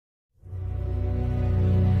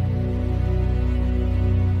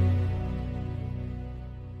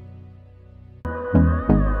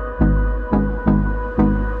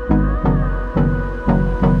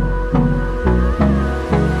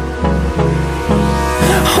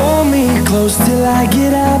close till I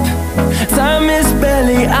get up. Time is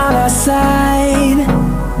barely on our side.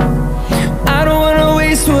 I don't wanna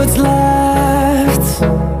waste what's left.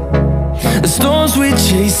 The storms we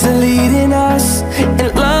chase are leading us, and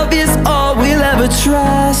love is all we'll ever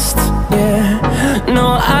trust. Yeah, no,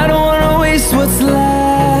 I don't wanna waste what's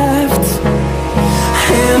left.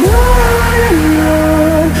 And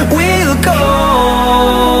on we'll go,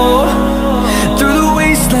 through the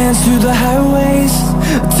wastelands, through the highways,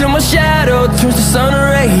 till my shadow turns to sun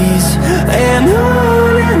rays. And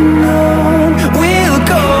on we'll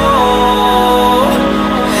go,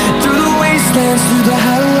 through the wastelands, through the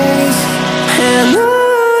highways, and on.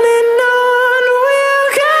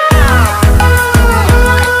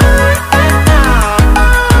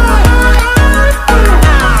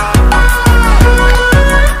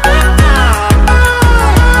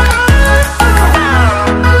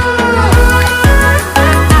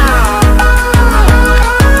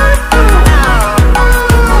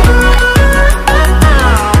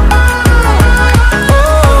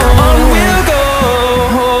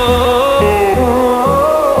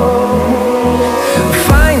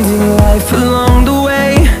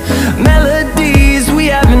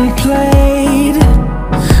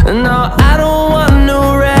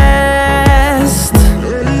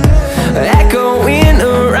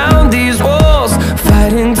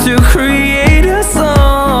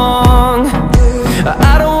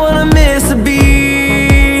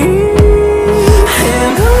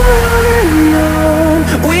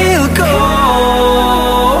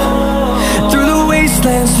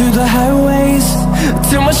 Through the highways,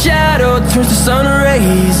 till my shadow turns to sun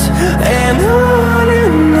rays. And on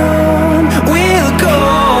we'll go,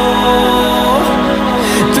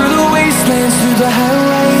 through the wastelands, through the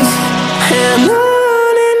highways, and on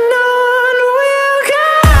we'll go.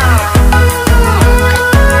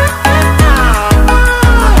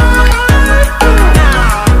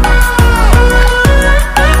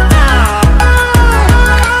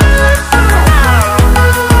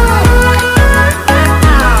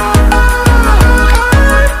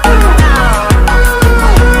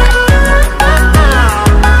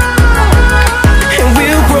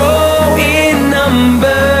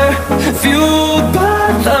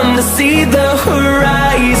 See the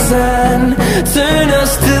horizon, turn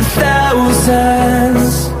us to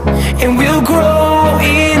thousands, and we'll grow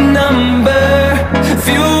in number,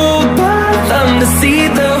 fueled by them. To see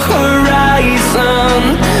the horizon,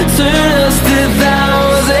 turn us to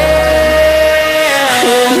thousands,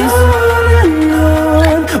 and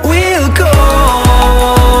on we'll go,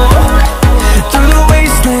 through the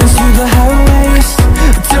wastelands, through the highways,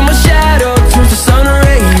 till my shadow turns to sun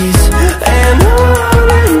rays. And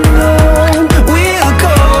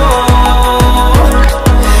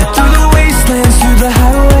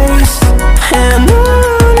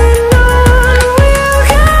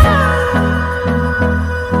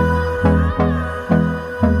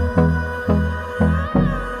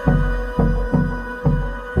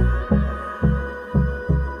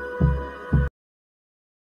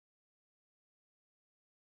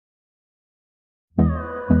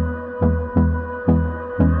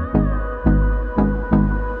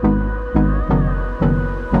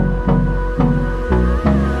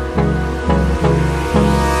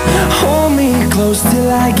close till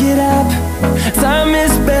I get up. Time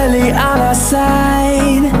is barely on our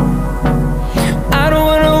side. I don't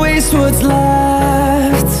wanna waste what's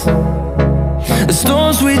left. The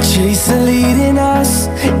storms we chase are leading us,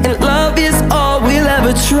 and love is all we'll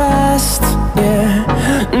ever trust. Yeah,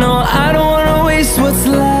 no, I don't wanna waste what's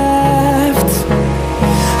left.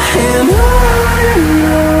 And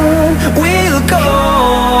on we'll go,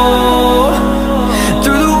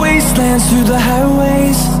 through the wastelands, through the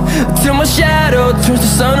highways, till my shadow turns to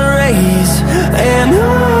sun rays. And